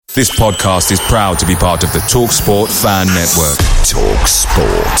This podcast is proud to be part of the TalkSport Fan Network.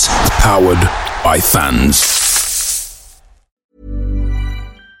 TalkSport. Powered by fans.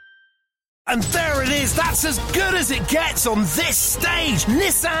 And there it is, that's as good as it gets on this stage.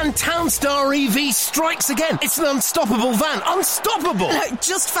 Nissan Townstar EV strikes again. It's an unstoppable van, unstoppable.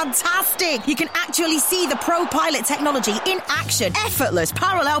 Just fantastic. You can actually see the ProPilot technology in action. Effortless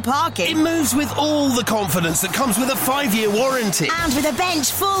parallel parking. It moves with all the confidence that comes with a 5-year warranty. And with a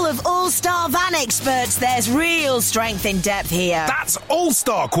bench full of all-star van experts, there's real strength in depth here. That's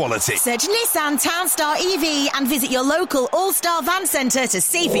all-star quality. Search Nissan Townstar EV and visit your local all-star van centre to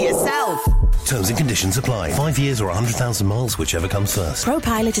see for yourself. Terms and conditions apply. 5 years or 100,000 miles, whichever comes first.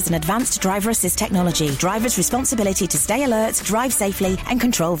 ProPilot is an advanced driver assist technology. Driver's responsibility to stay alert, drive safely and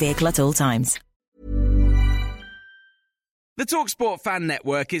control vehicle at all times. The TalkSport Fan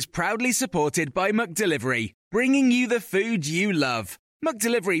Network is proudly supported by McDelivery, bringing you the food you love.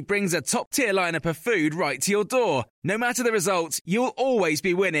 McDelivery brings a top-tier lineup of food right to your door. No matter the result, you'll always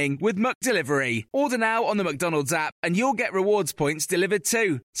be winning with McDelivery. Order now on the McDonald's app and you'll get rewards points delivered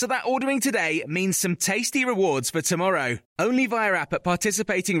too. So that ordering today means some tasty rewards for tomorrow. Only via app at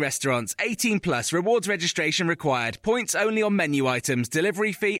participating restaurants. 18 plus. Rewards registration required. Points only on menu items.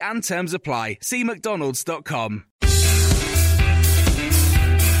 Delivery fee and terms apply. See mcdonalds.com.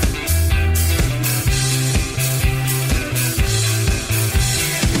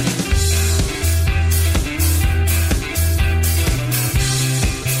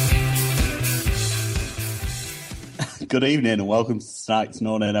 Good evening and welcome to tonight's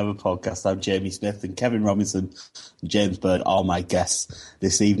No Nay Never podcast. I'm Jamie Smith and Kevin Robinson and James Bird are my guests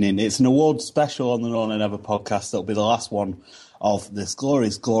this evening. It's an award special on the No Nay Never podcast. It'll be the last one of this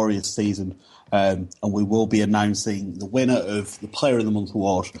glorious, glorious season. And we will be announcing the winner of the Player of the Month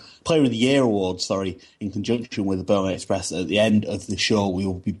award, Player of the Year award, in conjunction with the Birmingham Express at the end of the show. We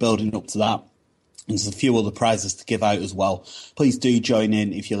will be building up to that. There's a few other prizes to give out as well. Please do join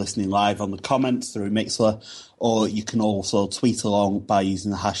in if you're listening live on the comments through Mixler, or you can also tweet along by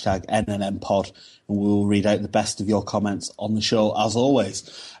using the hashtag NNNPod, and we will read out the best of your comments on the show as always.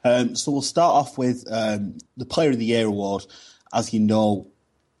 So we'll start off with the Player of the Year award. As you know,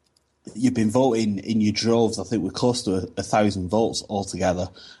 you've been voting in your droves. I think we're close to 1,000 votes altogether,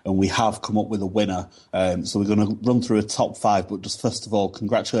 and we have come up with a winner. So we're going to run through a top 5, but just first of all,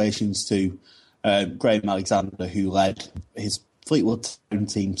 congratulations to Graham Alexander, who led his Fleetwood Town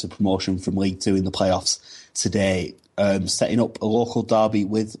team to promotion from League 2 in the playoffs today, setting up a local derby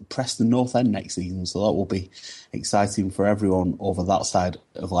with Preston North End next season. So that will be exciting for everyone over that side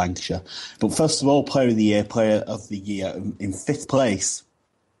of Lancashire. But first of all, Player of the Year in 5th place.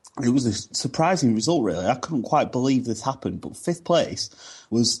 It was a surprising result, really. I couldn't quite believe this happened, but 5th place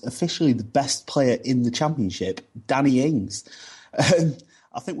was officially the best player in the Championship, Danny Ings.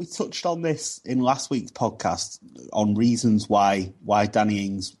 I think we touched on this in last week's podcast on reasons why Danny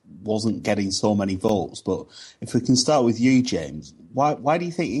Ings wasn't getting so many votes. But if we can start with you, James, why do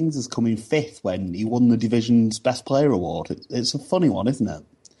you think Ings has come in 5th when he won the division's Best Player award? It's a funny one, isn't it?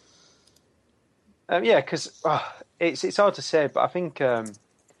 Yeah, because it's hard to say, but I think a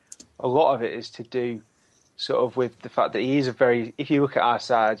lot of it is to do sort of with the fact that he is if you look at our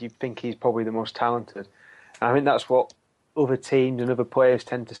side, you'd think he's probably the most talented. And I think that's what other teams and other players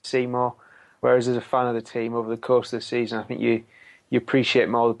tend to see more. Whereas as a fan of the team over the course of the season, I think you appreciate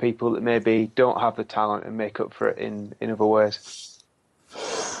more the people that maybe don't have the talent and make up for it in other ways.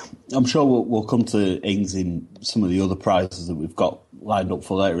 I'm sure we'll come to Ings in some of the other prizes that we've got lined up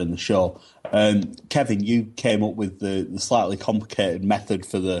for later in the show. Kevin, you came up with the slightly complicated method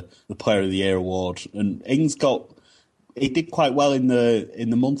for the Player of the Year award, and Ings he did quite well in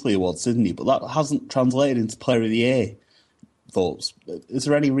the monthly awards, didn't he? But that hasn't translated into Player of the Year votes. Is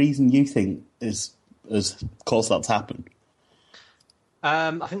there any reason you think has caused that to happen?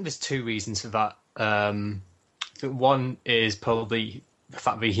 I think there's 2 reasons for that. I think one is probably the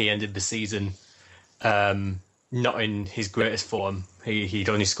fact that he ended the season not in his greatest form. He'd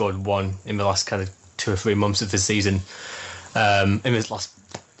only scored 1 in the last kind of 2 or 3 months of the season. In his last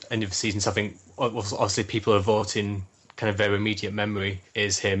end of the season, so I think obviously people are voting. Kind of their immediate memory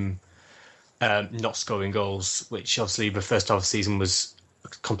is him not scoring goals, which obviously the first half of the season was a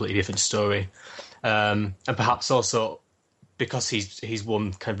completely different story. And perhaps also because he's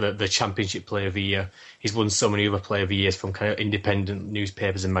won kind of the Championship Player of the Year, he's won so many other Player of the Years from kind of independent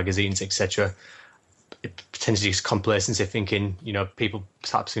newspapers and magazines, etc. It potentially is complacency, thinking, people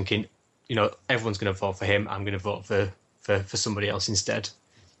perhaps thinking, everyone's going to vote for him, I'm going to vote for somebody else instead.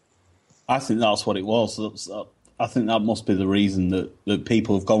 I think that's what it was. I think that must be the reason that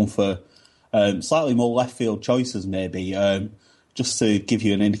people have gone for slightly more left field choices, maybe. just to give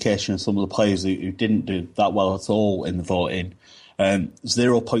you an indication of some of the players who didn't do that well at all in the voting,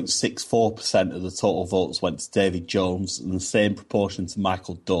 0.64% of the total votes went to David Jones, and the same proportion to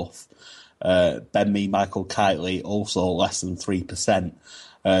Michael Duff. Ben Mee, Michael Kitely, also less than 3%.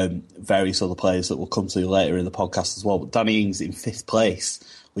 Various other players that we'll come to later in the podcast as well. But Danny Ings in 5th place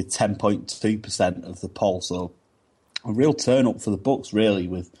with 10.2% of the poll. So a real turn-up for the Bucks, really,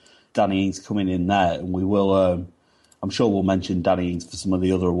 with Danny Ings coming in there. And we will, I'm sure we'll mention Danny Ings for some of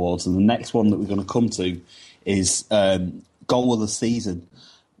the other awards. And the next one that we're going to come to is Goal of the Season.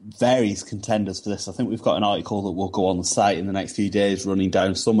 Various contenders for this. I think we've got an article that will go on the site in the next few days running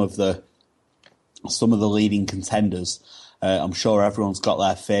down some of the leading contenders. I'm sure everyone's got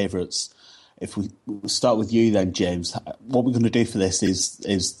their favourites. If we start with you then, James, what we're going to do for this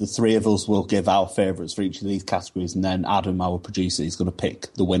is the three of us will give our favourites for each of these categories, and then Adam, our producer, is going to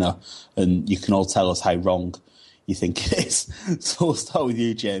pick the winner, and you can all tell us how wrong you think it is. So we'll start with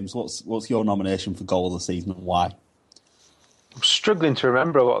you, James. What's your nomination for Goal of the Season and why? I'm struggling to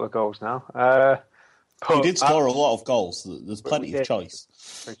remember a lot of the goals now. You did score a lot of goals. So there's plenty of choice.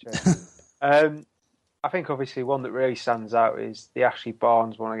 I think obviously one that really stands out is the Ashley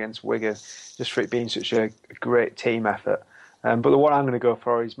Barnes one against Wigan, just for it being such a great team effort. But the one I'm going to go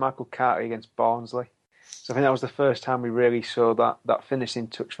for is Michael Carty against Barnsley. So I think that was the first time we really saw that finishing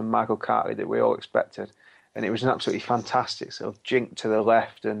touch from Michael Carty that we all expected. And it was an absolutely fantastic sort of jink to the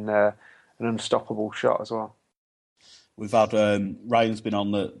left and an unstoppable shot as well. We've had Ryan's been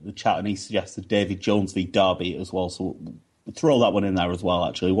on the chat and he suggested David Jones v Derby as well. So we'll throw that one in there as well,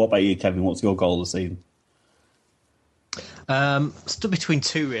 actually. What about you, Kevin? What's your goal of the season? Stood between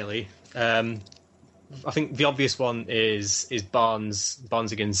two, really. I think the obvious one is Barnes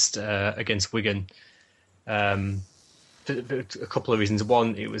against Wigan. For a couple of reasons.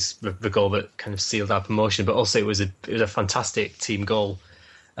 One, it was the goal that kind of sealed our promotion, but also it was a fantastic team goal.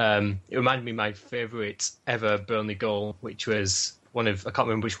 It reminded me of my favourite ever Burnley goal, which was I can't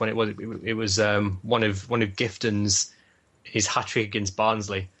remember which one it was. It was one of Gifton's, his hat trick against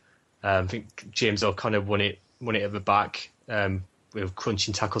Barnsley. I think James O'Connor won it at the back. With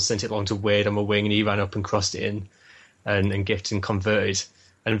crunching tackle, sent it along to Wade on the wing, and he ran up and crossed it in, and Gifton converted.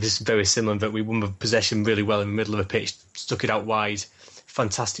 And this is very similar, that we won the possession really well in the middle of the pitch, stuck it out wide.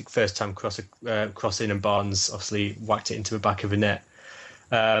 Fantastic first time cross in, and Barnes obviously whacked it into the back of the net.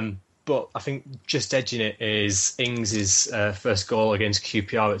 But I think just edging it is Ings' first goal against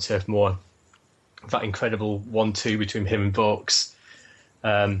QPR at Turf Moor. That incredible 1-2 between him and Vokes.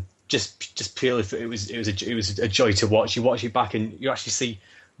 Just purely, it was a joy to watch. You watch it back and you actually see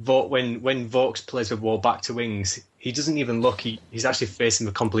when Vokes plays the ball back to Ings, he doesn't even look. He's actually facing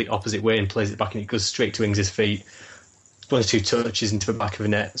the complete opposite way and plays it back, and it goes straight to Ings' feet. 1 or 2 touches into the back of the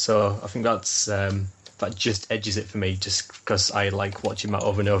net. So I think that just edges it for me, just because I like watching that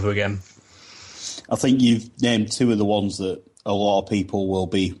over and over again. I think you've named two of the ones that a lot of people will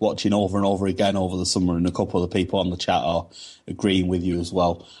be watching over and over again over the summer, and a couple of the people on the chat are agreeing with you as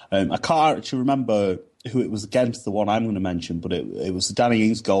well. I can't actually remember who it was against, the one I'm going to mention, but it was the Danny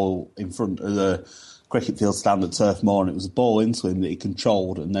Ings goal in front of the cricket field stand at Turf Moor, and it was a ball into him that he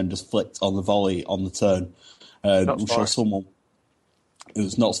controlled and then just flicked on the volley on the turn. I'm sure someone... It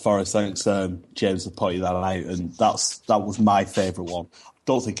was Notts Forest, thanks James for pointing that out, and that was my favourite one. I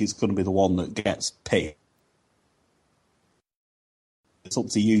don't think it's going to be the one that gets picked. It's up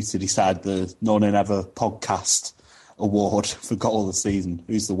to you to decide the No Nay Never podcast award for Goal of the Season.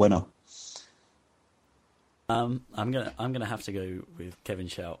 Who's the winner? I'm gonna have to go with Kevin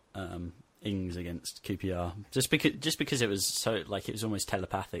Shout, Ings against QPR, just because it was so, like, it was almost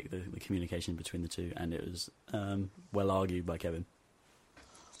telepathic, the communication between the two, and it was well argued by Kevin.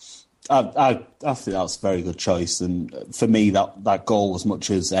 I think that's a very good choice, and for me that goal, as much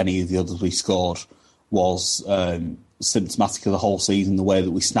as any of the others we scored, was symptomatic of the whole season. The way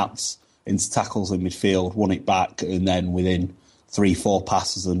that we snapped into tackles in midfield, won it back, and then within 3-4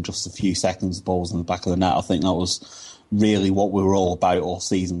 passes and just a few seconds, the ball was in the back of the net. I think that was really what we were all about all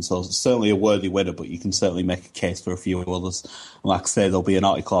season. So it's certainly a worthy winner, but you can certainly make a case for a few others. And like I say, there'll be an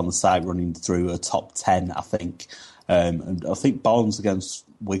article on the site running through a top 10, I think. And I think Barnes against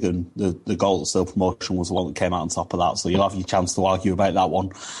Wigan, the goal that still promotion, was the one that came out on top of that. So you'll have your chance to argue about that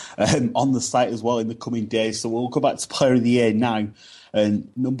one on the site as well in the coming days. So we'll go back to Player of the Year now. And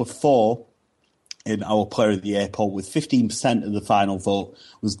number 4 in our Player of the Year poll, with 15% of the final vote,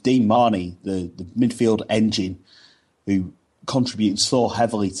 was Dean Marney, the midfield engine, who contributed so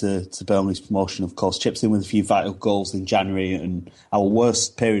heavily to Burnley's promotion, of course. Chips in with a few vital goals in January, and our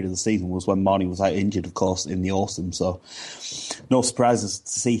worst period of the season was when Marnie was out injured, of course, in the autumn. So no surprises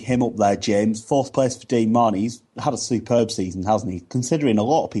to see him up there, James. 4th place for Dean Marnie. He's had a superb season, hasn't he? Considering a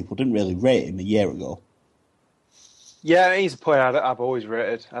lot of people didn't really rate him a year ago. Yeah, he's a player I've always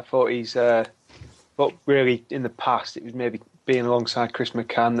rated. I thought but really in the past it was maybe being alongside Chris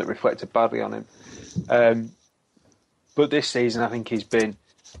McCann that reflected badly on him. But this season, I think he's been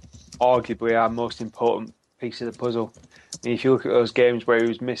arguably our most important piece of the puzzle. I mean, if you look at those games where he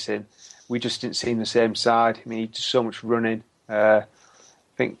was missing, we just didn't see the same side. I mean, he did so much running. I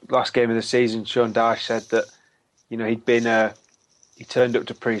think last game of the season, Sean Dyche said that he turned up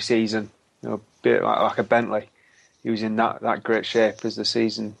to pre-season, a bit like a Bentley. He was in that great shape as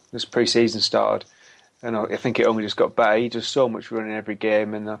this pre-season started, and I think it only just got better. He does so much running every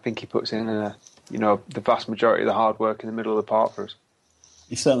game, and I think he puts in the vast majority of the hard work in the middle of the park for us.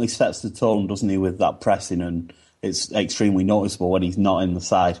 He certainly sets the tone, doesn't he, with that pressing, and it's extremely noticeable when he's not in the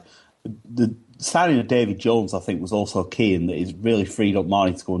side. The signing of David Jones, I think, was also key in that he's really freed up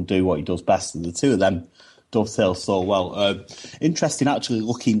Marnie to go and do what he does best, and the two of them dovetail so well. Interesting, actually,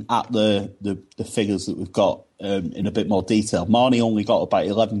 looking at the figures that we've got in a bit more detail. Marnie only got about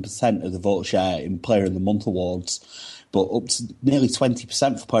 11% of the vote share in Player of the Month awards, but up to nearly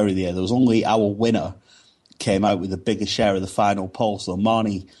 20% for Player of the Year. There was only our winner came out with a bigger share of the final poll. So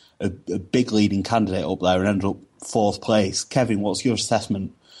Marnie, a big leading candidate up there, and ended up 4th place. Kevin, what's your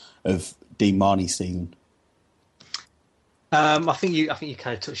assessment of Dean Marnie's season? I think you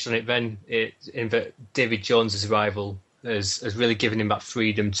kind of touched on it, Ben. In that David Jones' arrival has really given him that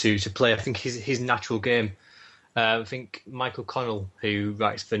freedom to play. I think his natural game. I think Michael Connell, who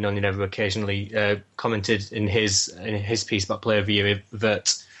writes for None Never occasionally, commented in his piece about Player of the Year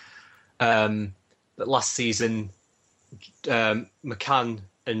that last season McCann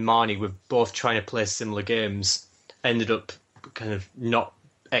and Marnie were both trying to play similar games, ended up kind of not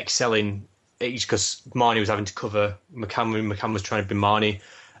excelling each because Marnie was having to cover McCann when McCann was trying to be Marnie,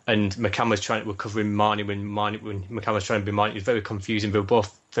 and McCann was covering Marnie when McCann was trying to be Marnie. It was very confusing. They were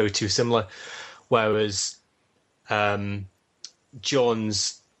both very too similar, whereas Jones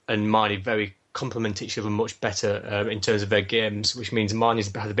and Marnie very complement each other much better in terms of their games, which means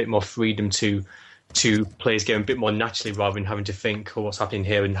Marnie's had a bit more freedom to play his game a bit more naturally rather than having to think, what's happening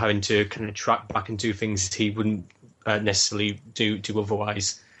here, and having to kind of track back and do things that he wouldn't necessarily do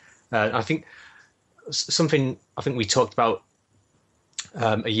otherwise. I think something we talked about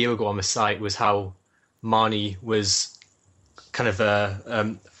a year ago on the site was how Marnie was kind of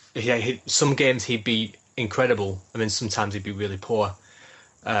some games he'd be incredible, and then sometimes he'd be really poor.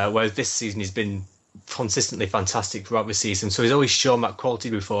 Whereas this season he's been consistently fantastic throughout the season. So he's always shown that quality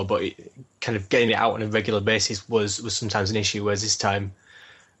before, but kind of getting it out on a regular basis was sometimes an issue. Whereas this time,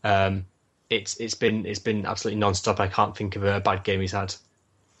 it's been absolutely non-stop. I can't think of a bad game he's had.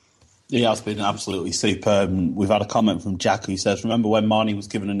 He has been absolutely superb. We've had a comment from Jack who says, remember when Marnie was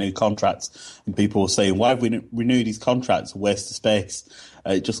given a new contract and people were saying, why have we renewed his contract? It's a waste of space.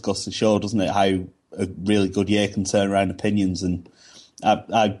 It just goes to show, doesn't it, how a really good year can turn around opinions. And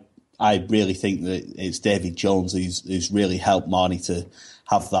I really think that it's David Jones who's really helped Marnie to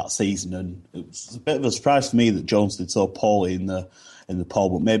have that season. And it was a bit of a surprise for me that Jones did so poorly in the poll,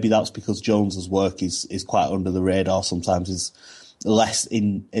 but maybe that's because Jones's work is quite under the radar sometimes, is less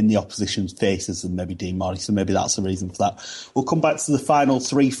in the opposition's faces than maybe Dean Marnie, so maybe that's the reason for that. We'll come back to the final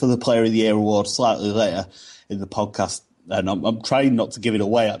three for the Player of the Year award slightly later in the podcast, and I'm trying not to give it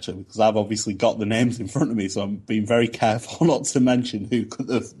away actually, because I've obviously got the names in front of me, so I'm being very careful not to mention who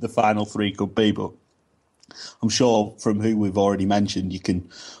the final three could be, but I'm sure from who we've already mentioned you can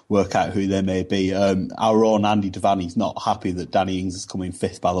work out who they may be. Our own Andy Devaney's not happy that Danny Ings is coming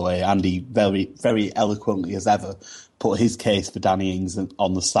fifth, by the way. Andy very, very eloquently as ever put his case for Danny Ings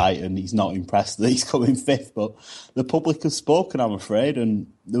on the site, and he's not impressed that he's coming fifth, but the public has spoken, I'm afraid, and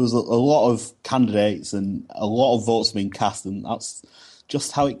there was a lot of candidates and a lot of votes being cast, and that's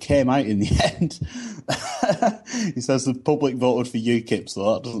just how it came out in the end. He says the public voted for UKIP,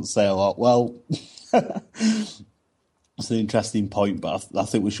 so that doesn't say a lot. Well, it's an interesting point, but I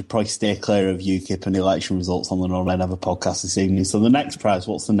think we should probably stay clear of UKIP and election results on the No Red Ever podcast this evening. So the next prize,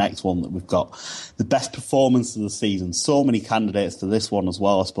 what's the next one that we've got? The best performance of the season. So many candidates to this one as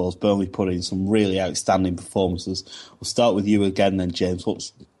well, I suppose. Burnley put in some really outstanding performances. We'll start with you again then, James.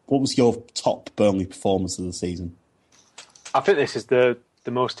 What was your top Burnley performance of the season? I think this is the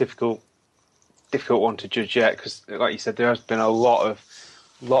most difficult one to judge yet, because, like you said, there has been a lot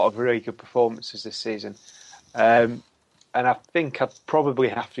of really good performances this season. And I think I'd probably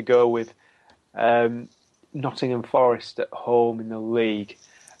have to go with Nottingham Forest at home in the league,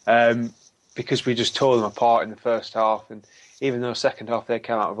 because we just tore them apart in the first half, and even though second half they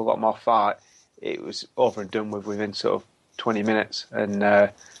came out with a lot more fight, it was over and done with within sort of 20 minutes, and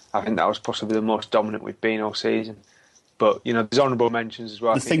I think that was possibly the most dominant we've been all season. But, you know, there's honourable mentions as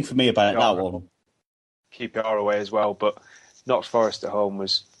well. The thing for me about that one... QPR away as well, but Notts Forest at home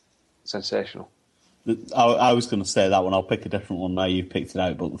was sensational. I was going to say that one. I'll pick a different one now. You've picked it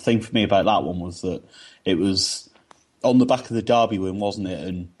out. But the thing for me about that one was that it was on the back of the Derby win, wasn't it?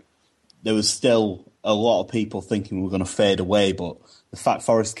 And there was still a lot of people thinking we were going to fade away. But the fact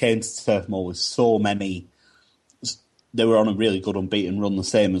Forest came to Turf Moor with so many... They were on a really good unbeaten run, the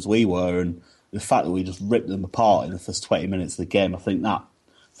same as we were. And the fact that we just ripped them apart in the first 20 minutes of the game, I think that,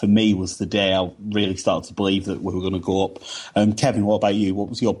 for me, was the day I really started to believe that we were going to go up. Kevin, what about you? What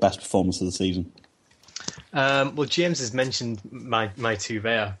was your best performance of the season? Well, James has mentioned my two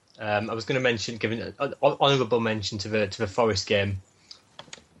there. I was going to mention, giving an honourable mention to the Forest game.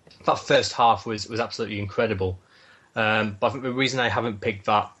 That first half was absolutely incredible. But I think the reason I haven't picked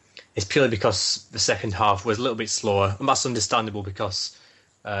that is purely because the second half was a little bit slower, and that's understandable because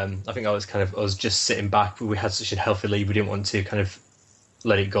I think I was just sitting back. We had such a healthy lead, we didn't want to kind of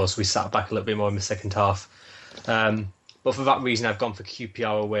let it go, so we sat back a little bit more in the second half. But for that reason, I've gone for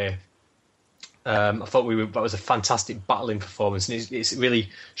QPR away. I thought that was a fantastic battling performance, and it really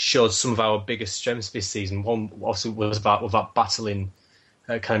showed some of our biggest strengths this season. One also was about that battling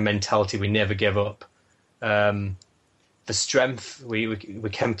kind of mentality. We never gave up. The strength, we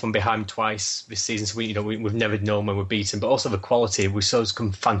came from behind twice this season, so we've never known when we're beaten. But also the quality, we saw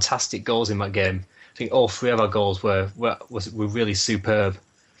some fantastic goals in that game. I think all three of our goals were really superb.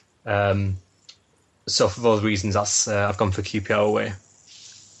 So for those reasons, I've gone for QPR away.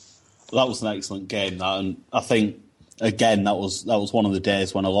 That was an excellent game, and I think again that was one of the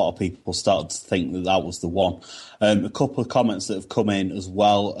days when a lot of people started to think that was the one. A couple of comments that have come in as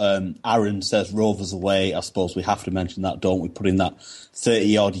well. Aaron says Rovers away. I suppose we have to mention that, don't we? Putting that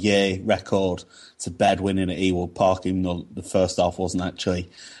 30-odd year record to bed, winning at Ewood Park, even though the first half wasn't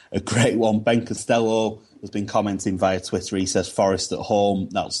actually a great one. Ben Costello has been commenting via Twitter. He says Forest at home.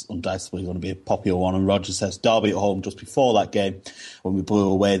 That's undoubtedly going to be a popular one. And Roger says Derby at home just before that game when we blew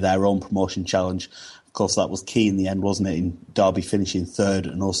away their own promotion challenge. Of course, that was key in the end, wasn't it? In Derby finishing third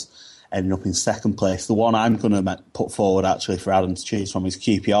and us ending up in second place. The one I'm going to put forward actually for Adam to choose from is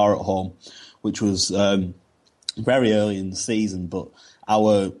QPR at home, which was very early in the season, but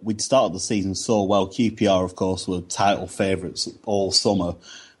we'd started the season so well. QPR, of course, were title favourites all summer,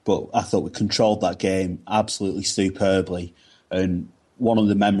 but I thought we controlled that game absolutely superbly. And one of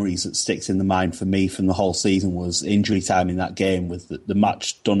the memories that sticks in the mind for me from the whole season was injury time in that game, with the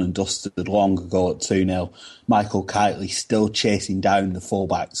match done and dusted long ago at 2-0. Michael Kiteley still chasing down the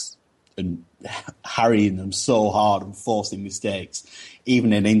fullbacks and harrying them so hard and forcing mistakes,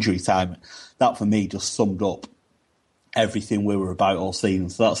 even in injury time. That, for me, just summed up everything we were about all season.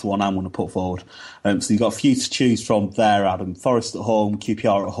 So that's the one I'm going to put forward. So you've got a few to choose from there, Adam. Forest at home,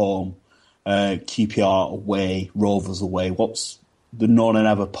 QPR at home, QPR away, Rovers away. What's the None and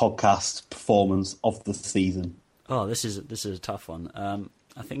Ever podcast performance of the season? Oh, this is a tough one.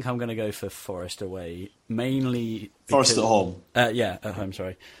 I think I'm going to go for Forest away, mainly because, Forest at home. Yeah, at home.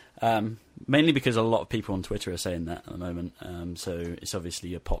 Sorry, mainly because a lot of people on Twitter are saying that at the moment. So it's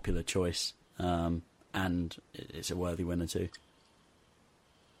obviously a popular choice, and it's a worthy winner too.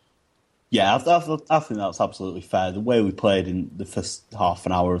 Yeah, I think that's absolutely fair. The way we played in the first half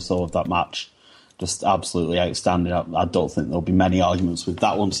an hour or so of that match, just absolutely outstanding. I don't think there'll be many arguments with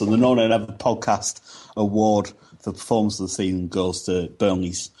that one. So the None and Ever podcast award for performance of the season goes to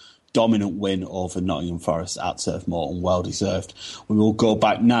Burnley's dominant win over Nottingham Forest at Turf Moor, and well deserved. We will go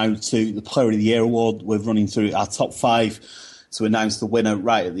back now to the Player of the Year award. We're running through our top 5 to announce the winner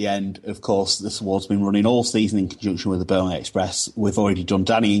right at the end. Of course, this award's been running all season in conjunction with the Burnley Express. We've already done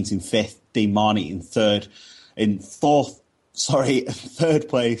Danny Ings in 5th, Dean Marney in 3rd. In third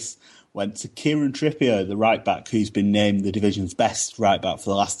place went to Kieran Trippier, the right-back, who's been named the division's best right-back for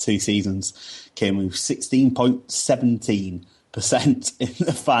the last 2 seasons. Came with 16.17% in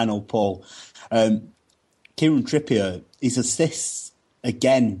the final poll. Kieran Trippier, his assists,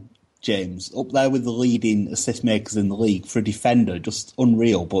 again, James, up there with the leading assist makers in the league for a defender, just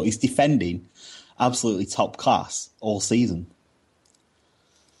unreal. But he's defending absolutely top class all season.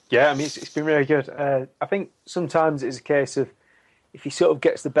 Yeah, I mean, it's been really good. I think sometimes it's a case of if he sort of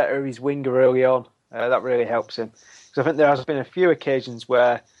gets the better of his winger early on, that really helps him. Because I think there has been a few occasions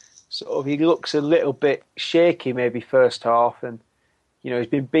where sort of he looks a little bit shaky maybe first half, and he's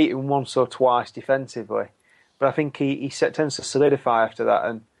been beaten once or twice defensively. But I think he tends to solidify after that,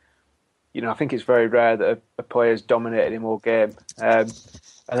 and I think it's very rare that a player's dominated him all game. And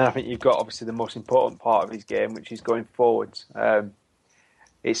then I think you've got obviously the most important part of his game, which is going forwards.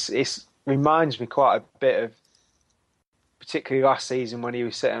 It reminds me quite a bit of, particularly last season when he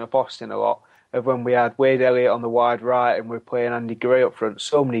was setting up Austin a lot, of when we had Wade Elliott on the wide right and we were playing Andy Gray up front.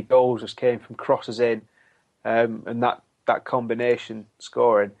 So many goals just came from crosses in, and that combination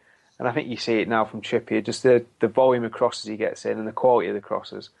scoring. And I think you see it now from Trippier, just the volume of crosses he gets in and the quality of the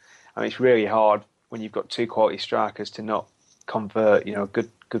crosses. I mean, it's really hard when you've got two quality strikers to not convert, a good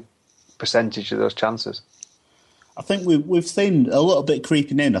percentage of those chances. I think we've seen a little bit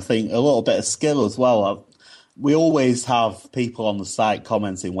creeping in. I think a little bit of skill as well. We always have people on the site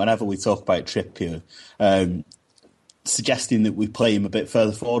commenting whenever we talk about Trippier, suggesting that we play him a bit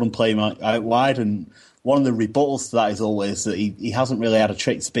further forward and play him out wide. And one of the rebuttals to that is always that he hasn't really had a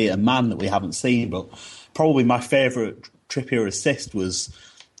trick to beat a man that we haven't seen. But probably my favourite Trippier assist was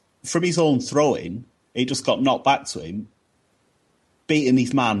from his own throw-in. He just got knocked back to him, beating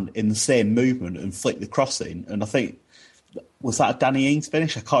his man in the same movement and flicked the cross in. And I think, was that a Danny Ings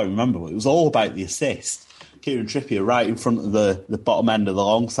finish? I can't remember, but it was all about the assist. Kieran Trippier right in front of the bottom end of the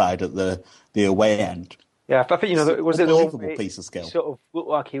long side at the away end. Yeah, I think, was it unbelievable piece of skill. He sort of looked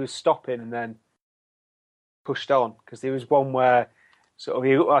like he was stopping and then pushed on, because there was one where sort of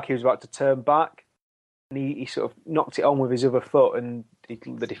he looked like he was about to turn back and he sort of knocked it on with his other foot and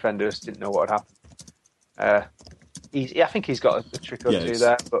the defender just didn't know what had happened. I think he's got a trick or two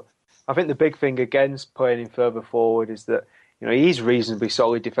there, but I think the big thing against playing him further forward is that he's reasonably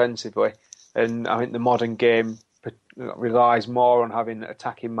solid defensively, and I think the modern game relies more on having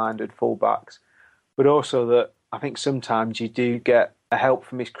attacking-minded fullbacks, but also that I think sometimes you do get a help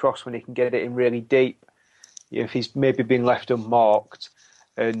from his cross when he can get it in really deep. If he's maybe been left unmarked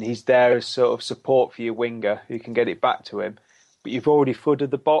and he's there as sort of support for your winger who can get it back to him, but you've already flooded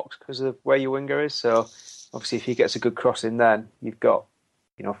the box because of where your winger is, so obviously if he gets a good cross in then, you've got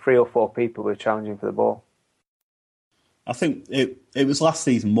 3 or 4 people who are challenging for the ball. I think it was last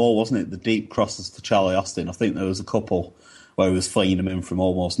season more, wasn't it? The deep crosses to Charlie Austin. I think there was a couple where he was flinging them in from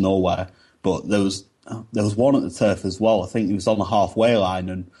almost nowhere. But there was one at the turf as well. I think he was on the halfway line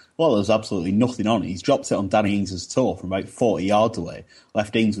and, there was absolutely nothing on it. He's dropped it on Danny Ings' toe from about 40 yards away.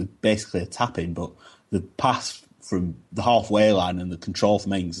 Left Ings with basically a tap-in, but the pass from the halfway line and the control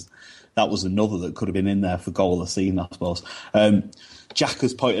from Ings, that was another that could have been in there for goal of the season, I suppose. Jack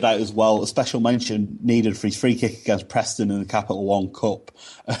has pointed out as well, a special mention needed for his free kick against Preston in the Capital One Cup.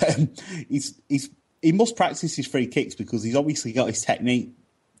 He must practice his free kicks because he's obviously got his technique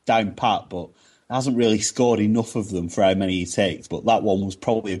down pat, but hasn't really scored enough of them for how many he takes. But that one was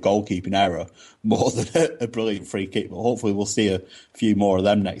probably a goalkeeping error more than a brilliant free kick. But hopefully we'll see a few more of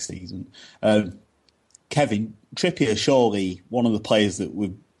them next season. Kevin, Trippier surely one of the players that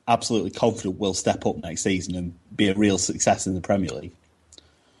we're absolutely confident will step up next season and be a real success in the Premier League.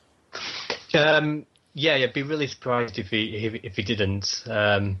 I'd be really surprised if he didn't.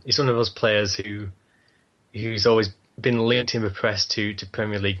 He's one of those players who's always been linked in the press to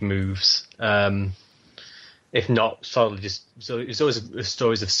Premier League moves. If not solely just, so it's always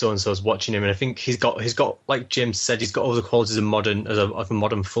stories of so and so's watching him, and I think he's got like James said, he's got all the qualities of a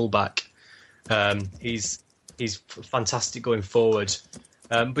modern fullback. He's fantastic going forward.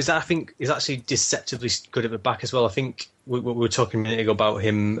 But I think he's actually deceptively good at the back as well. I think we were talking a minute ago about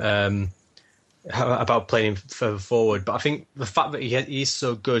him, about playing him further forward. But I think the fact that he is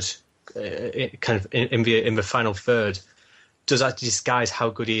so good, kind of in the final third, does actually disguise how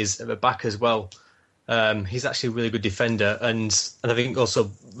good he is at the back as well. He's actually a really good defender, and I think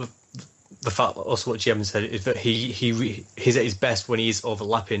also the fact also what Jim said is that he's at his best when he's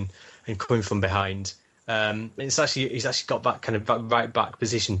overlapping and coming from behind. He's actually got that kind of right back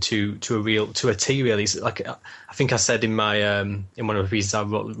position to a T really. It's like I think I said in my in one of the pieces I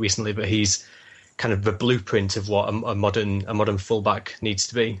wrote recently, but he's kind of the blueprint of what a modern fullback needs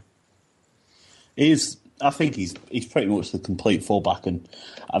to be. I think he's pretty much the complete fullback, and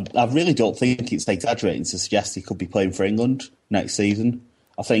I really don't think it's exaggerating to suggest he could be playing for England next season.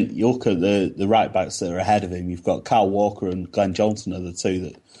 I think you look at the right backs that are ahead of him. You've got Kyle Walker and Glenn Johnson are the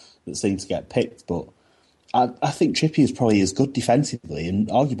two that seem to get picked, but I think Trippier is probably as good defensively and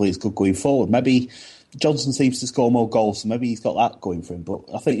arguably as good going forward. Maybe Johnson seems to score more goals, so maybe he's got that going for him. But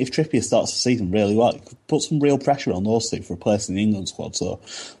I think if Trippier starts the season really well, it could put some real pressure on those two for a place in the England squad. So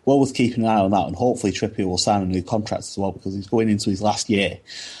well worth keeping an eye on that, and hopefully Trippier will sign a new contract as well because he's going into his last year.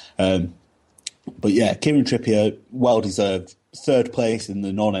 But yeah, Kieran Trippier, well-deserved third place in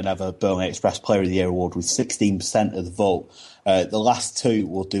the No Nay Never Burnley Express Player of the Year award with 16% of the vote. The last two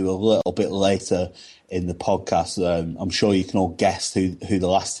we'll do a little bit later in the podcast. I'm sure you can all guess who the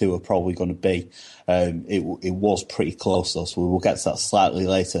last two are probably going to be. It was pretty close though, so we will get to that slightly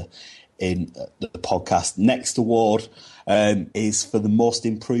later in the podcast. Next award is for the most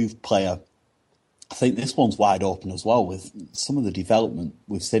improved player. I think this one's wide open as well with some of the development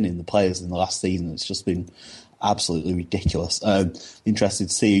we've seen in the players in the last season. It's just been absolutely ridiculous. Interested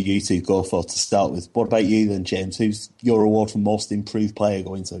to see who you two go for to start with. What about you then, James? Who's your award for most improved player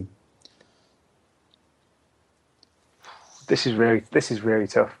going to? This is really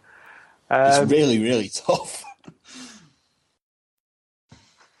tough. It's really tough.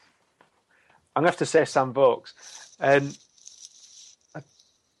 I'm going to have to say Sam Vokes. I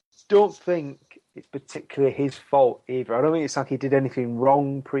don't think it's particularly his fault either. I don't think it's like he did anything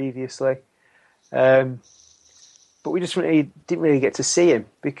wrong previously. But we just didn't really get to see him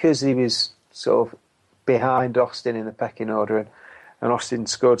because he was sort of behind Austin in the pecking order, and Austin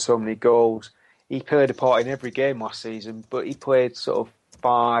scored so many goals. He played a part in every game last season, but he played sort of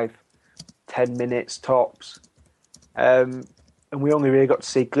 5-10 minutes tops. And we only really got to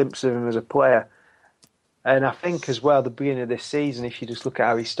see glimpses of him as a player. And I think as well, the beginning of this season, if you just look at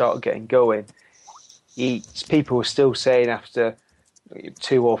how he started getting going, people were still saying after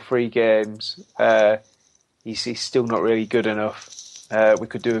 2 or 3 games, he's still not really good enough. We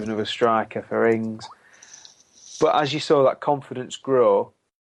could do with another striker for Ings. But as you saw that confidence grow,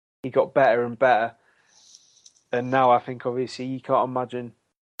 he got better and better. And now I think obviously you can't imagine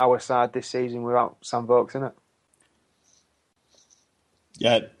our side this season without Sam Vokes in it.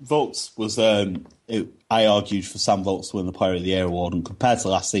 Yeah, Vokes was, I argued for Sam Vokes to win the Player of the Year award, and compared to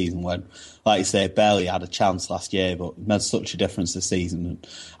last season when, like you say, barely had a chance last year, but made such a difference this season. And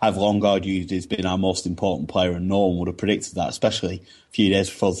I've long argued he's been our most important player, and no one would have predicted that, especially a few days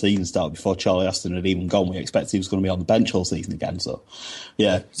before the season started, before Charlie Austin had even gone. We expected he was going to be on the bench all season again. So,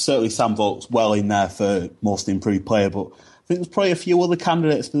 yeah, certainly Sam Vokes well in there for most improved player, but I think there's probably a few other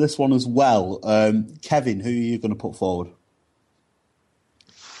candidates for this one as well. Kevin, who are you going to put forward?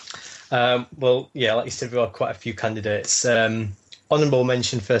 Well, yeah, like you said, we've got quite a few candidates. Honourable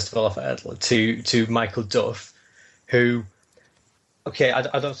mention, first of all, to Michael Duff, who, okay,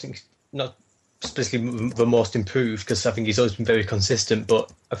 I don't think, not specifically the most improved, because I think he's always been very consistent, but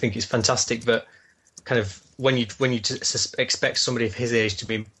I think it's fantastic that kind of when you expect somebody of his age to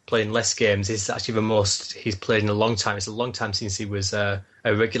be playing less games, it's actually the most he's played in a long time. It's a long time since he was a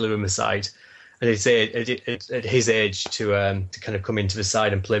regular in the side. At his age, to kind of come into the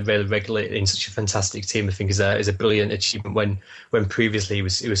side and play very regularly in such a fantastic team, I think is a brilliant achievement. When previously he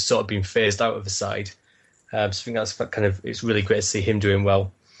was sort of being phased out of the side, so I think that's kind of, it's really great to see him doing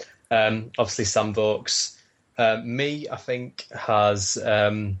well. Obviously, Sam Vokes, I think has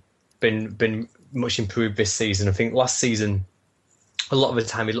been much improved this season. I think last season, a lot of the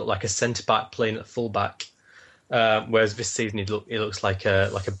time he looked like a centre back playing at full back. Whereas this season he looks like a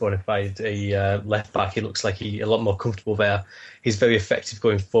bona fide left back. He looks like he's a lot more comfortable there. He's very effective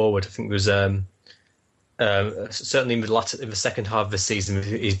going forward. I think it was certainly in the second half of the season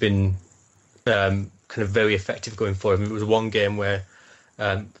he's been kind of very effective going forward. It was one game where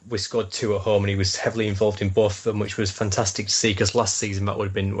we scored 2 at home and he was heavily involved in both of them, which was fantastic to see, because last season that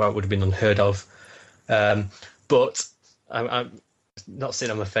would have been unheard of. But I'm not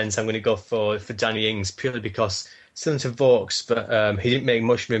sitting on the fence. I'm going to go for Danny Ings, purely because, similar to Vokes, but he didn't make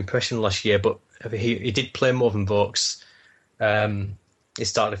much of an impression last year, but he did play more than Vokes. He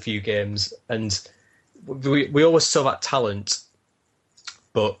started a few games, and we always saw that talent,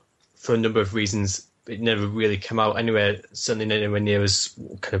 but for a number of reasons it never really came out anywhere, certainly not anywhere near as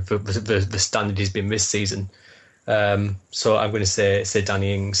kind of the standard he's been this season. So I'm going to say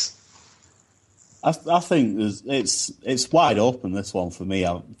Danny Ings. I think it's wide open, this one, for me.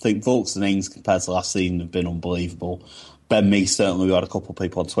 I think Vokes and Ings compared to last season have been unbelievable. Ben Mee, certainly, we had a couple of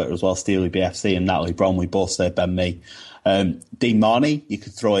people on Twitter as well, Steely BFC and Natalie Bromley both said Ben Mee. Dean Marney, you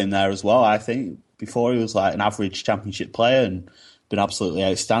could throw in there as well, I think. Before, he was like an average championship player and been absolutely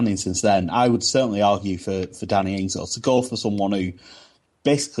outstanding since then. I would certainly argue for Danny Ings, though, to go for someone who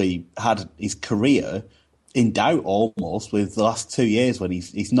basically had his career in doubt almost with the last 2 years when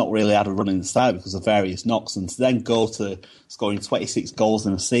he's not really had a run in the side because of various knocks, and to then go to scoring 26 goals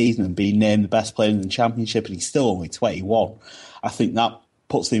in a season and being named the best player in the championship, and he's still only 21. I think that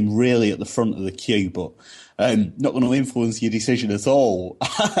puts him really at the front of the queue, but not going to influence your decision at all.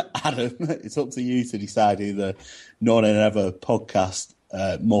 Adam, it's up to you to decide who the No Nay Never podcast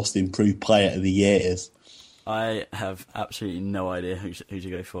most improved player of the year is. I have absolutely no idea who to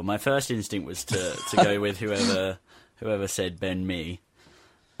go for. My first instinct was to go with whoever whoever said Ben Mee.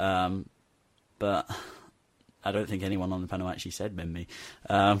 But I don't think anyone on the panel actually said Ben Mee.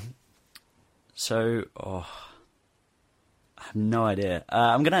 I have no idea.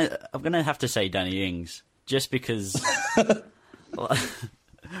 I'm gonna have to say Danny Ings, just because.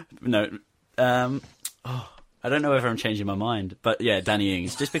 No. I don't know whether I'm changing my mind, but yeah, Danny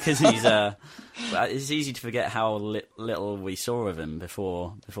Ings, just because he's. It's easy to forget how little we saw of him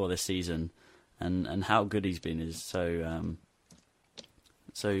before this season, and how good he's been is so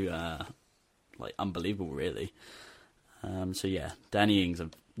unbelievable, really. So yeah, Danny Ings.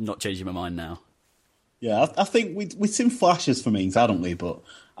 I'm not changing my mind now. Yeah, I think we've seen flashes from Ings, haven't we? But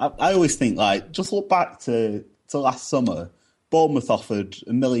I always think, like, just look back to last summer. Bournemouth offered £1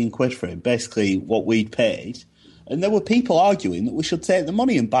 million for him, basically what we'd paid, and there were people arguing that we should take the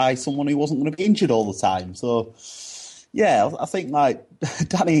money and buy someone who wasn't going to be injured all the time. So, yeah, I think like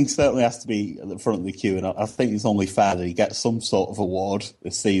Danny Ings certainly has to be at the front of the queue, and I think it's only fair that he gets some sort of award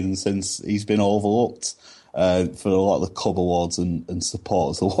this season, since he's been overlooked for a lot of the club awards and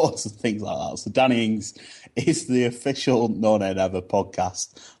supporters awards and things like that. So Danny Ings is the official No Nay Never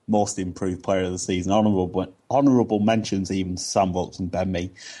podcast most improved player of the season. Honourable mentions even to Sam Vokes and Ben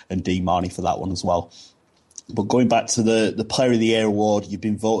Mee and Dean Marney for that one as well. But going back to the Player of the Year award, you've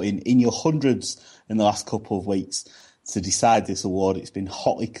been voting in your hundreds in the last couple of weeks to decide this award. It's been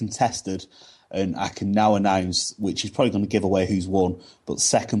hotly contested, and I can now announce, which is probably going to give away who's won, but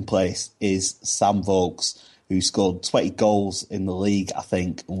second place is Sam Vokes, who scored 20 goals in the league, I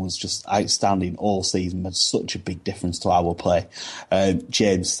think, and was just outstanding all season, made such a big difference to our play.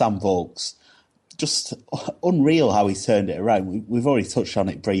 James, Sam Vokes, just unreal how he's turned it around. We've already touched on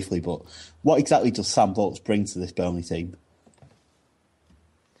it briefly, but what exactly does Sam Vokes bring to this Burnley team?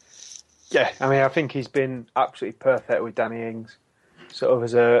 Yeah, I mean, I think he's been absolutely perfect with Danny Ings. Sort of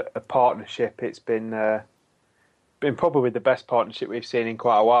as a partnership, it's been probably the best partnership we've seen in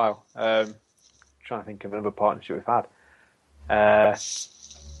quite a while. Trying to think of another partnership we've had.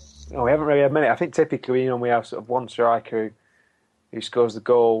 We haven't really had many. I think typically, we have sort of one striker who scores the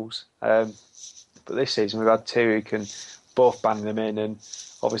goals. But this season we've had two who can both bang them in. And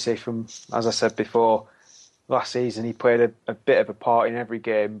obviously, from, as I said before, last season he played a bit of a part in every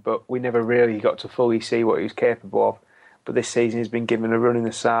game, but we never really got to fully see what he was capable of. But this season he's been given a run in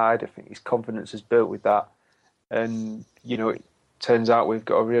the side. I think his confidence is built with that. And, it turns out we've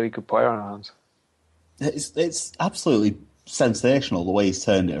got a really good player on our hands. It's absolutely sensational the way he's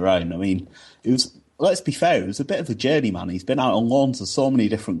turned it around. I mean, let's be fair, it was a bit of a journeyman. He's been out on loan to so many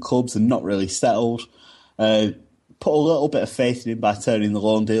different clubs and not really settled. Put a little bit of faith in him by turning the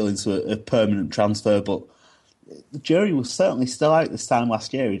loan deal into a permanent transfer, but the jury was certainly still out this time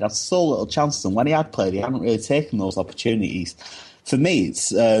last year. He'd had so little chances, and when he had played, he hadn't really taken those opportunities. For me, it's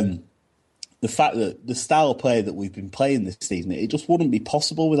the fact that the style of play that we've been playing this season, it just wouldn't be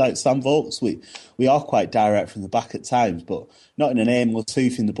possible without Sam Vokes. We are quite direct from the back at times, but not in an aimless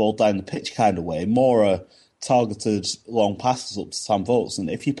hoofing the ball down the pitch kind of way, more a targeted long passes up to Sam Vokes. And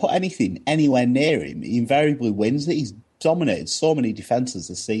if you put anything anywhere near him, he invariably wins it. He's dominated so many defences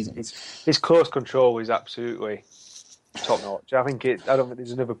this season. His close control is absolutely top notch. I don't think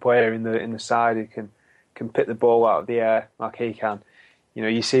there's another player in the side who can pick the ball out of the air like he can.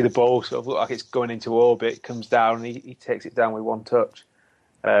 You see the ball sort of look like it's going into orbit, comes down, and he takes it down with one touch.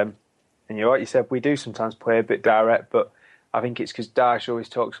 And like you said, we do sometimes play a bit direct, but I think it's because Dyche always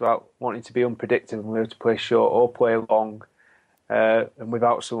talks about wanting to be unpredictable and we have to play short or play long. And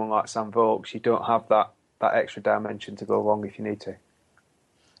without someone like Sam Vokes, you don't have that extra dimension to go long if you need to.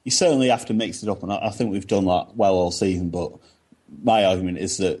 You certainly have to mix it up, and I think we've done that well all season, but my argument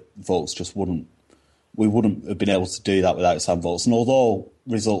is that Vokes just wouldn't have been able to do that without Sam Vokes. And although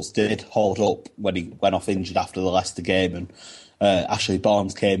results did hold up when he went off injured after the Leicester game, and Ashley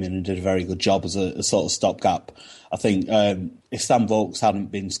Barnes came in and did a very good job as a sort of stopgap, I think if Sam Vokes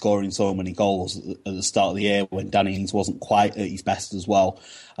hadn't been scoring so many goals at the start of the year when Danny Ings wasn't quite at his best as well,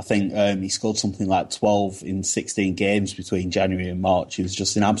 I think he scored something like 12 in 16 games between January and March. He was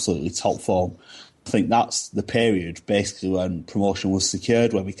just in absolutely top form. I think that's the period basically when promotion was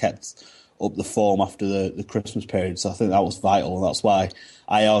secured, when we kept up the form after the Christmas period. So I think that was vital, and that's why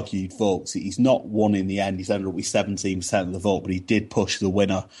I argued Vokes. He's not won in the end. He's ended up with 17% of the vote, but he did push the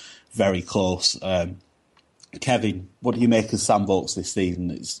winner very close. Kevin, what do you make of Sam Vokes this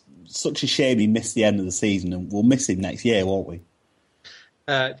season? It's such a shame he missed the end of the season, and we'll miss him next year, won't we?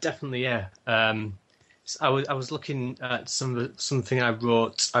 Definitely, yeah. I was looking at something I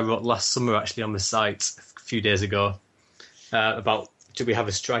wrote last summer actually on the site a few days ago about, do we have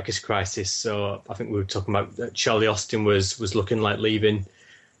a strikers crisis? So I think we were talking about Charlie Austin was looking like leaving.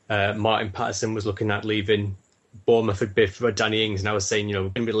 Martin Patterson was looking at leaving. Bournemouth would be for Danny Ings, and I was saying, we're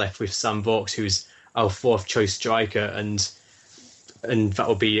going to be left with Sam Vokes, who's our fourth choice striker, and that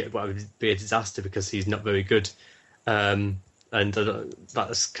would be a disaster because he's not very good, and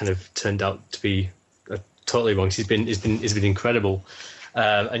that's kind of turned out to be totally wrong. He's been incredible,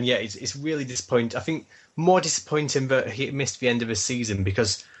 and yeah, it's really disappointing. I think more disappointing that he missed the end of the season,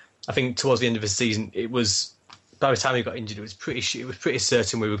 because I think towards the end of the season, it was, by the time he got injured, it was pretty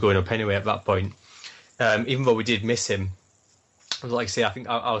certain we were going up anyway at that point. Even though we did miss him, like I say, I think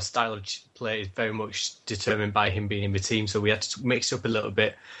our style of play is very much determined by him being in the team, so we had to mix it up a little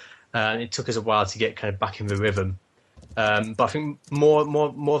bit, and it took us a while to get kind of back in the rhythm. But I think more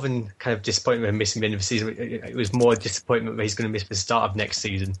than kind of disappointment of missing the end of the season, it was more disappointment that he's going to miss the start of next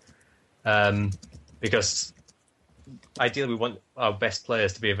season, because ideally we want our best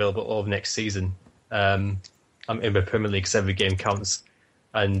players to be available all of next season in the Premier League, because every game counts,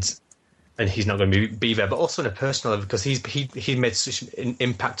 and he's not going to be there. But also on a personal level, because he made such an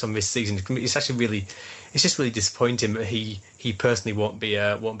impact on this season. It's actually it's just really disappointing that he personally won't be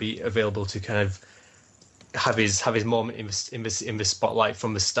available to kind of have his moment in the spotlight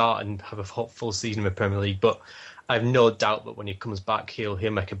from the start and have a full season in the Premier League. But I have no doubt that when he comes back, he'll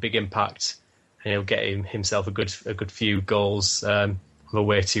make a big impact, and he'll get himself a good few goals on the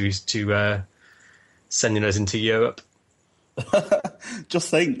way to sending us into Europe. Just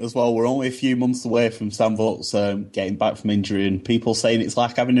think as well, we're only a few months away from Sam Vokes getting back from injury, and people saying it's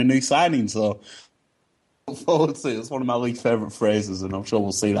like having a new signing. So look forward to it. It's one of my least favourite phrases, and I'm sure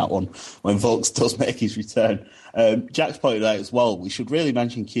we'll see that one when Vokes does make his return. Jack's pointed out as well, we should really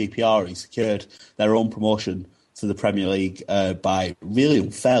mention QPR. He secured their own promotion to the Premier League by really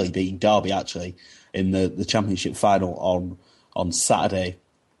unfairly beating Derby, actually, in the Championship final on Saturday.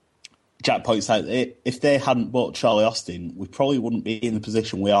 Jack points out that if they hadn't bought Charlie Austin, we probably wouldn't be in the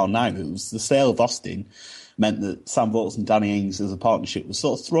position we are now. It was the sale of Austin meant that Sam Vokes and Danny Ings as a partnership was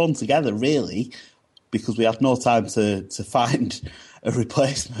sort of thrown together, really, because we had no time to find a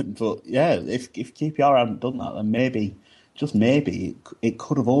replacement. But yeah, if QPR hadn't done that, then maybe, just maybe, it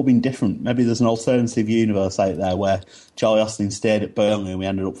could have all been different. Maybe there's an alternative universe out there where Charlie Austin stayed at Burnley and we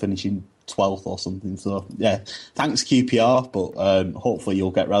ended up finishing 12th or something. So yeah, thanks QPR, but hopefully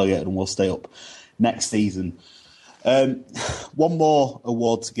you'll get relegated and we'll stay up next season. One more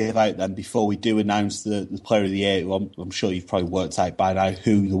award to give out then before we do announce the Player of the Year. I'm sure you've probably worked out by now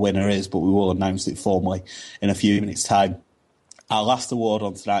who the winner is, but we will announce it formally in a few minutes' time. Our last award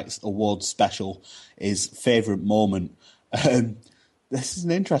on tonight's award special is Favourite Moment. This is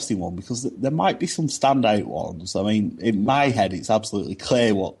an interesting one because there might be some standout ones. I mean, in my head, it's absolutely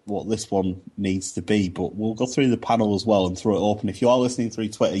clear what this one needs to be, but we'll go through the panel as well and throw it open. If you are listening through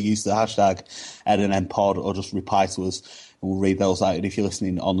Twitter, use the hashtag #NNPod or just reply to us and we'll read those out. And if you're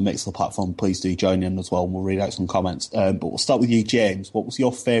listening on the Mixler platform, please do join in as well and we'll read out some comments. But we'll start with you, James. What was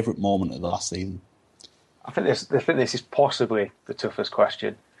your favourite moment of the last season? I think this is possibly the toughest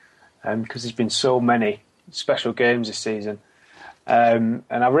question because there's been so many special games this season. And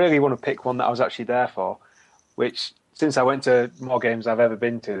I really want to pick one that I was actually there for, which, since I went to more games I've ever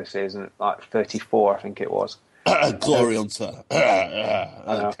been to this season, like 34, I think it was. Glory unto.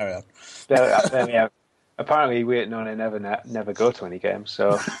 Carry on. There we have. Apparently, we at None never go to any games,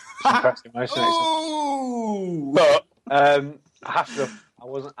 so it's impressive. But I have to. I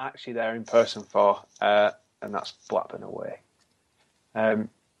wasn't actually there in person for, and that's Blackburn away.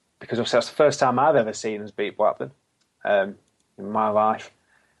 Because obviously that's the first time I've ever seen us beat Blackburn. In my life,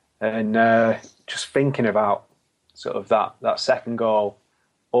 and just thinking about sort of that second goal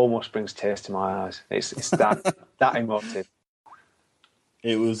almost brings tears to my eyes. It's that emotive.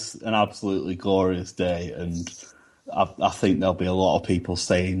 It was an absolutely glorious day, and I think there'll be a lot of people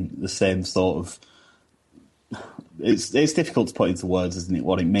saying the same sort of. It's difficult to put into words, isn't it?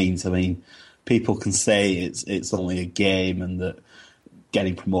 What it means. I mean, people can say it's only a game and that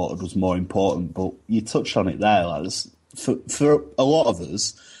getting promoted was more important, but you touched on it there. Like this, for a lot of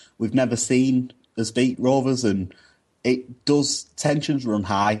us, we've never seen us beat Rovers, and tensions run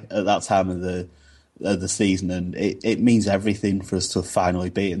high at that time of the season, and it means everything for us to have finally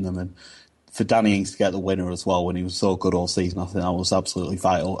beaten them, and for Danny Ings to get the winner as well when he was so good all season. I think that was absolutely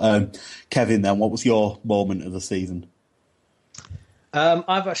vital. Kevin, then, what was your moment of the season?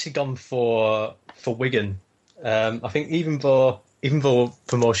 I've actually gone for Wigan. I think even though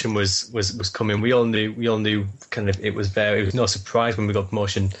promotion was coming, we all knew kind of it was there. It was no surprise when we got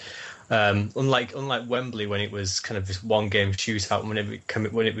promotion. Unlike Wembley, when it was kind of this one game shootout, when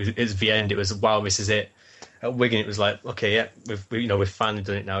it was the end, it was, wow, this is it. At Wigan, it was like, okay, yeah, we've finally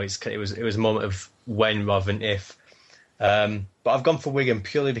done it now. It was a moment of when rather than if. But I've gone for Wigan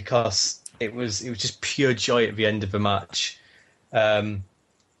purely because it was just pure joy at the end of the match. When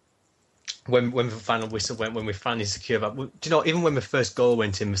the final whistle went, when we finally secured that, do you know? Even when the first goal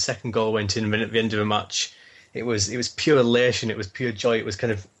went in, the second goal went in, and then at the end of the match, it was pure elation. It was pure joy. It was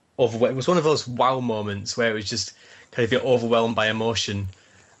kind of overwhelming. It was one of those wow moments where it was just kind of you're overwhelmed by emotion,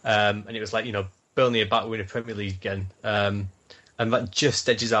 and it was like, you know, Burnley are back winning the Premier League again. And that just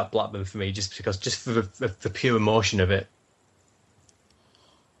edges out Blackburn for me, just for the pure emotion of it.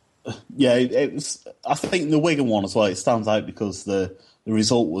 Yeah, it was. I think the Wigan one as well, it stands out because the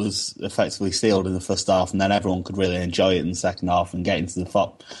result was effectively sealed in the first half, and then everyone could really enjoy it in the second half and get into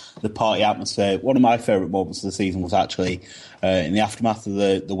the party atmosphere. One of my favourite moments of the season was actually in the aftermath of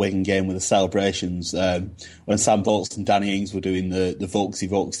the Wigan game with the celebrations, when Sam Vokes and Danny Ings were doing the Vokesy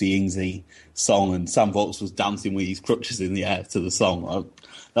Vokesy Ingsy song, and Sam Vokes was dancing with his crutches in the air to the song.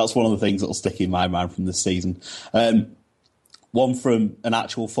 That's one of the things that will stick in my mind from this season. One from an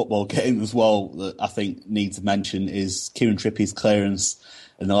actual football game as well that I think needs to mention is Kieran Trippier's clearance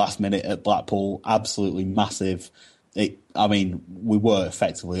in the last minute at Blackpool. Absolutely massive. We were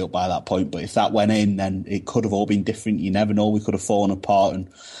effectively up by that point, but if that went in, then it could have all been different. You never know. We could have fallen apart, and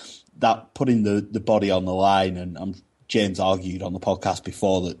that putting the body on the line, and James argued on the podcast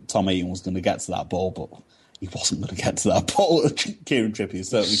before that Tom Heaton was going to get to that ball, but he wasn't going to get to that ball. Kieran Trippier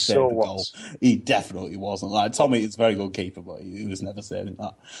certainly saved the goal. He definitely wasn't. Like, Tom Heaton's a very good keeper, but he was never saving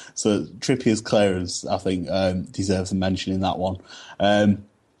that. So Trippier's clearance, I think, deserves a mention in that one.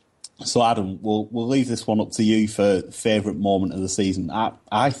 So Adam, we'll leave this one up to you for favourite moment of the season.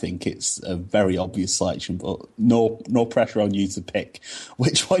 I think it's a very obvious selection, but no pressure on you to pick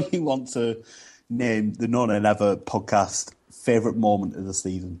which one you want to name the None and Ever podcast favourite moment of the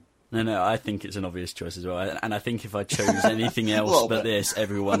season. No, I think it's an obvious choice as well. And I think if I chose anything else but this,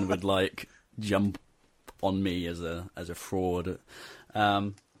 everyone would jump on me as a fraud.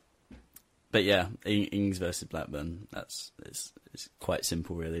 But yeah, Ings versus Blackburn. It's quite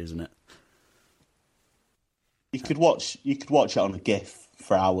simple, really, isn't it? You could watch it on a GIF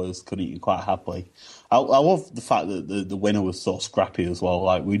for hours, couldn't you? Quite happily. I love the fact that the winner was so scrappy as well.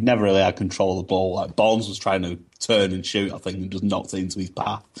 Like, we'd never really had control of the ball. Like, Barnes was trying to turn and shoot, I think, and just knocked it into his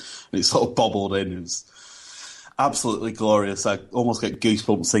path, and it sort of bobbled in. It was absolutely glorious. I almost get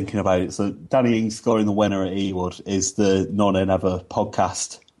goosebumps thinking about it. So Danny Ings scoring the winner at Ewood is the None and Ever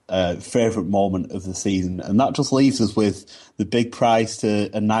podcast favourite moment of the season, and that just leaves us with the big prize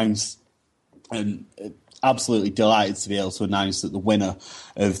to announce, and absolutely delighted to be able to announce that the winner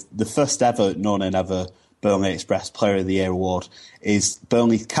of the first ever None and Ever Burnley Express Player of the Year award is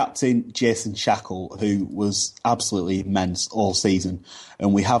Burnley's captain, Jason Shackle, who was absolutely immense all season.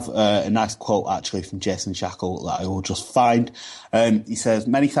 And we have a nice quote, actually, from Jason Shackle that I will just find. He says,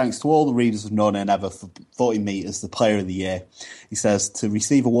 "Many thanks to all the readers of None and Ever for voting me as the Player of the Year." He says, "To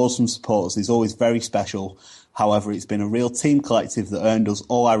receive awards from supporters is always very special. However, it's been a real team collective that earned us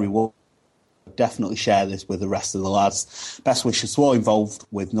all our rewards. Definitely share this with the rest of the lads. Best wishes to all involved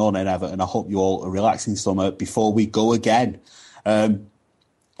with None and Ever, and I hope you all a relaxing summer before we go again."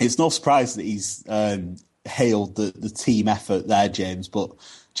 It's no surprise that he's hailed the team effort there, James, but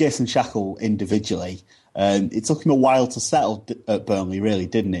Jason Shackle individually, it took him a while to settle at Burnley, really,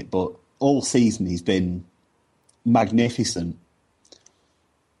 didn't it? But all season he's been magnificent.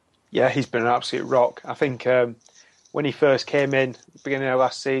 Yeah, he's been an absolute rock. I think when he first came in, beginning of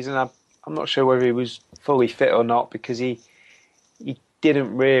last season, I'm not sure whether he was fully fit or not, because he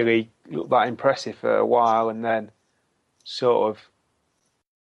didn't really look that impressive for a while, and then sort of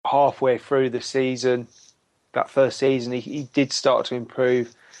halfway through the season, that first season, he did start to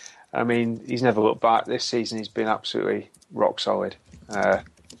improve. I mean, he's never looked back. This season he's been absolutely rock solid,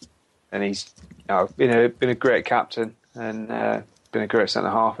 and he's been a great captain, and been a great centre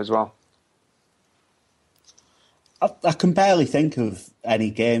half as well. I can barely think of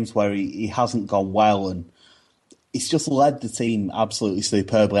any games where he hasn't gone well, and he's just led the team absolutely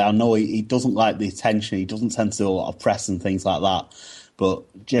superbly. I know he doesn't like the attention, he doesn't tend to do a lot of press and things like that, but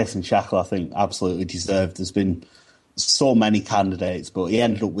Jason Shackle, I think, absolutely deserved. There's been so many candidates, but he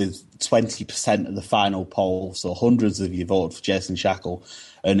ended up with 20% of the final poll, so hundreds of you voted for Jason Shackle,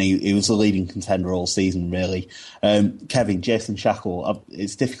 and he was the leading contender all season, really. Kevin, Jason Shackle,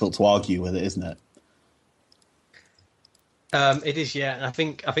 it's difficult to argue with it, isn't it? It is, yeah. And I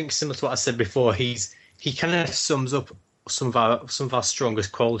think similar to what I said before, he kind of sums up some of our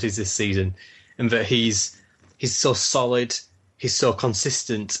strongest qualities this season, in that he's so solid, he's so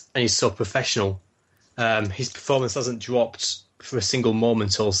consistent, and he's so professional. His performance hasn't dropped for a single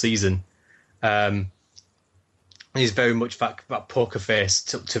moment all season. He's very much that poker face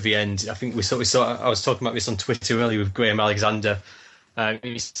to the end. I think we saw. I was talking about this on Twitter earlier with Graham Alexander.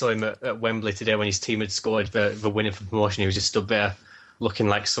 You saw him at Wembley today when his team had scored the winner for promotion. He was just stood there looking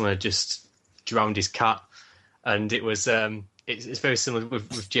like someone had just drowned his cat. And it was it's very similar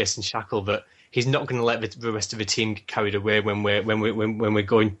with Jason Shackell, that he's not going to let the rest of the team get carried away when we're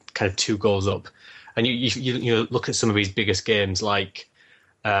going kind of 2 goals up. And you look at some of his biggest games, like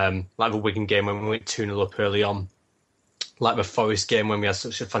the Wigan game when we went 2-0 up early on, like the Forest game when we had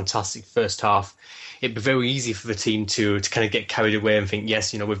such a fantastic first half. It'd be very easy for the team to kind of get carried away and think,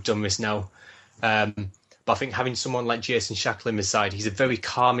 yes, we've done this now. But I think having someone like Jason Shackell in the side, he's a very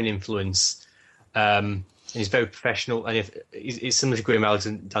calming influence. And he's very professional. And if it's similar to Graham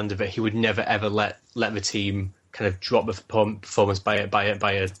Alexander, that he would never ever let the team kind of drop the performance by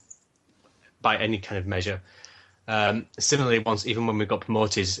any kind of measure. Similarly, even when we got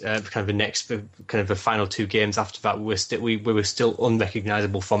promoted, the final 2 games after that, we were still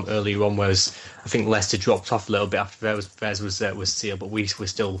unrecognisable from earlier on. Whereas I think Leicester dropped off a little bit after theirs was sealed, but we were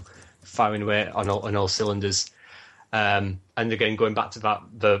still firing away on all cylinders. And again, going back to that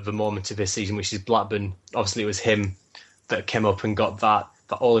the moment of this season, which is Blackburn. Obviously, it was him that came up and got that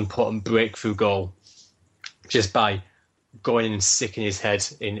all important breakthrough goal, just by going in and sticking his head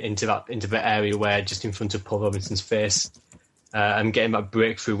into the area where just in front of Paul Robinson's face, and getting that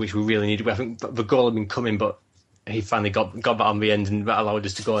breakthrough which we really needed. I think the goal had been coming, but he finally got that on the end, and that allowed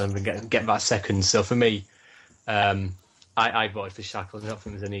us to go and get that second. So for me, I voted for Shackell. I don't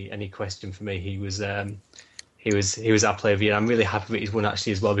think there's any question for me. He was our player of the year. I'm really happy that he's won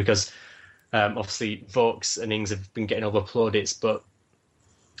actually as well, because obviously Vokes and Ings have been getting over plaudits, but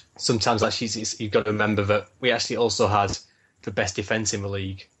sometimes actually you've got to remember that we actually also had the best defence in the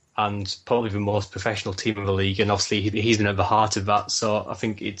league and probably the most professional team in the league, and obviously he's been at the heart of that. So I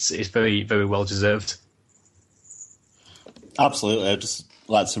think it's very, very well deserved. Absolutely. I'd just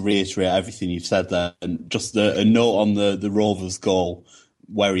like to reiterate everything you've said there, and just a note on the Rovers goal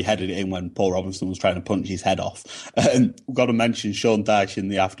where he headed it in when Paul Robinson was trying to punch his head off. We've got to mention Sean Dyche in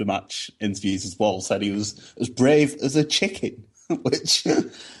the aftermatch interviews as well, said he was as brave as a chicken, which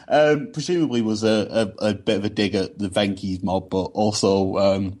presumably was a bit of a dig at the Venky's mob, but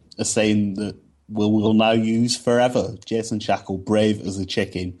also a saying that we'll now use forever. Jason Shackell, brave as a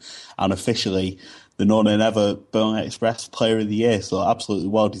chicken, and officially the No Nay Never Burnley Express Player of the Year, so absolutely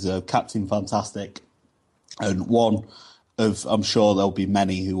well-deserved. Captain fantastic, and one of, I'm sure there'll be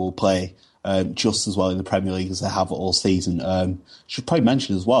many who will play just as well in the Premier League as they have all season. Should probably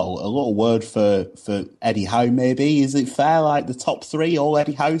mention as well, a little word for Eddie Howe maybe. Is it fair, like the top 3 all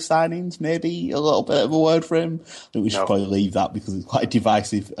Eddie Howe signings, maybe a little bit of a word for him? I think we should probably leave that because it's quite a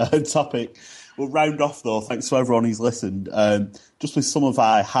divisive topic. We'll round off though, thanks to everyone who's listened, just with some of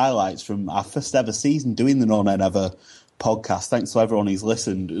our highlights from our first ever season doing the No Nay Never podcast. Thanks to everyone who's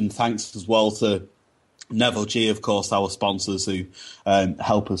listened, and thanks as well to Neville G, of course, our sponsors who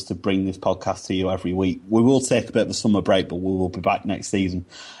help us to bring this podcast to you every week. We will take a bit of a summer break, but we will be back next season.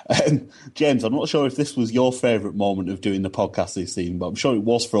 James, I'm not sure if this was your favourite moment of doing the podcast this season, but I'm sure it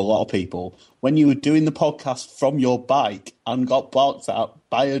was for a lot of people. When you were doing the podcast from your bike and got barked at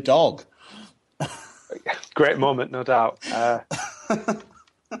by a dog. Great moment, no doubt. Definitely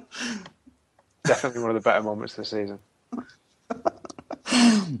one of the better moments of the season.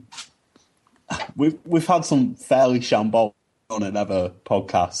 We've had some fairly shambolic No Nay Never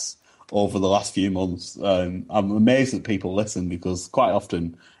podcasts over the last few months. I'm amazed that people listen because quite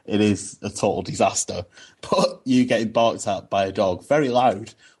often it is a total disaster. But you getting barked at by a dog, very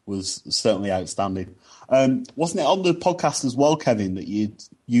loud, was certainly outstanding. Wasn't it on the podcast as well, Kevin, that you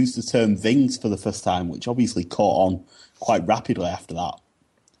used the term Vings for the first time, which obviously caught on quite rapidly after that?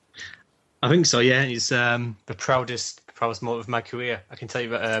 I think so, yeah. It's the proudest moment of my career. I can tell you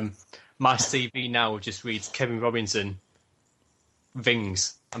that my CV now just reads Kevin Robinson,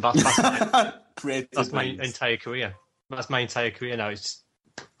 Vings. And that's my entire career. That's my entire career now. It's just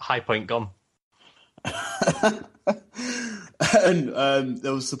high point gone. And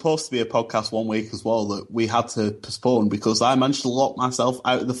there was supposed to be a podcast one week as well that we had to postpone because I managed to lock myself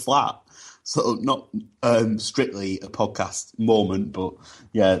out of the flat. So not strictly a podcast moment, but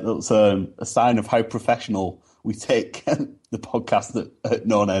yeah, that's a sign of how professional we take the podcast at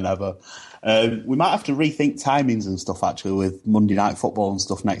No Nay Never. We might have to rethink timings and stuff actually with Monday Night Football and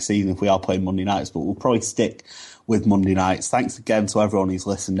stuff next season if we are playing Monday nights, but we'll probably stick with Monday nights. Thanks again to everyone who's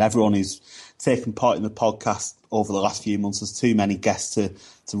listened, everyone who's taken part in the podcast over the last few months. There's too many guests to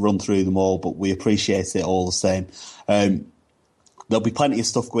run through them all, but we appreciate it all the same. There'll be plenty of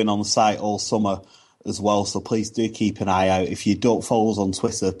stuff going on the site all summer as well, so please do keep an eye out. If you don't follow us on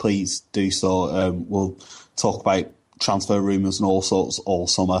Twitter, please do so. We'll talk about transfer rumours and all sorts all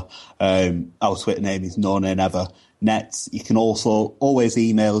summer. Our Twitter name is No Nay Never net. You can also always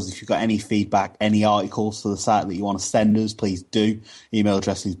email us if you've got any feedback, any articles for the site that you want to send us, please do. Email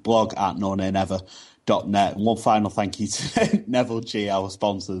address is blog@nonamenever.net. And one final thank you to Neville G, our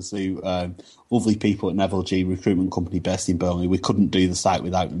sponsors, who lovely people at Neville G recruitment company based in Burnley. We couldn't do the site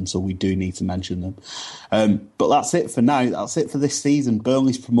without them, so we do need to mention them. But that's it for now. That's it for this season.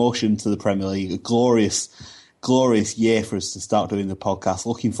 Burnley's promotion to the Premier League, a glorious year for us to start doing the podcast.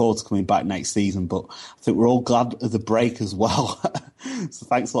 Looking forward to coming back next season, but I think we're all glad of the break as well. So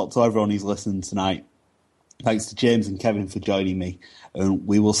thanks a lot to everyone who's listening tonight. Thanks to James and Kevin for joining me, and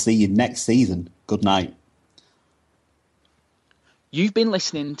we will see you next season. Good night. You've been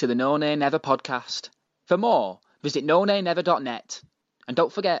listening to the No Nay Never podcast. For more, visit nonaynever.net. And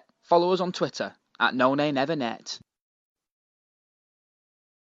don't forget, follow us on Twitter @nonaynevernet.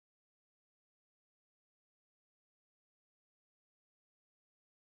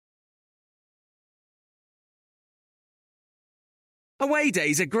 Away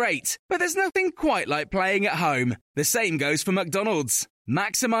days are great, but there's nothing quite like playing at home. The same goes for McDonald's.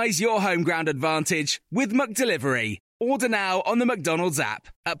 Maximise your home ground advantage with McDelivery. Order now on the McDonald's app.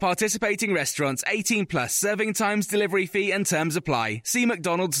 At participating restaurants, 18 plus serving times, delivery fee and terms apply. See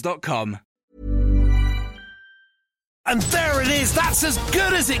mcdonalds.com. And there it is, that's as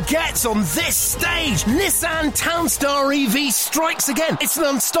good as it gets on this stage. Nissan Townstar EV strikes again. It's an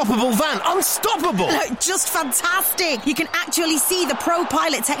unstoppable van, unstoppable. Look, just fantastic. You can actually see the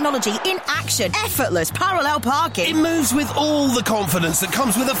ProPilot technology in action. Effortless parallel parking. It moves with all the confidence that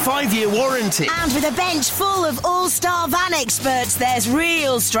comes with a 5-year warranty. And with a bench full of all-star van experts, there's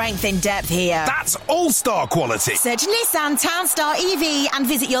real strength in depth here. That's all-star quality. Search Nissan Townstar EV and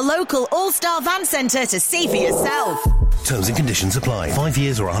visit your local all-star van centre to see for yourself. Terms and conditions apply. 5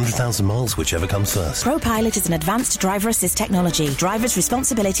 years or 100,000 miles, whichever comes first. ProPilot is an advanced driver assist technology. Driver's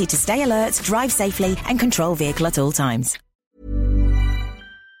responsibility to stay alert, drive safely and control vehicle at all times.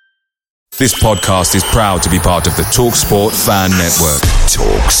 This podcast is proud to be part of the TalkSport Fan Network.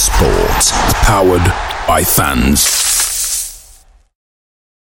 TalkSport. Powered by fans.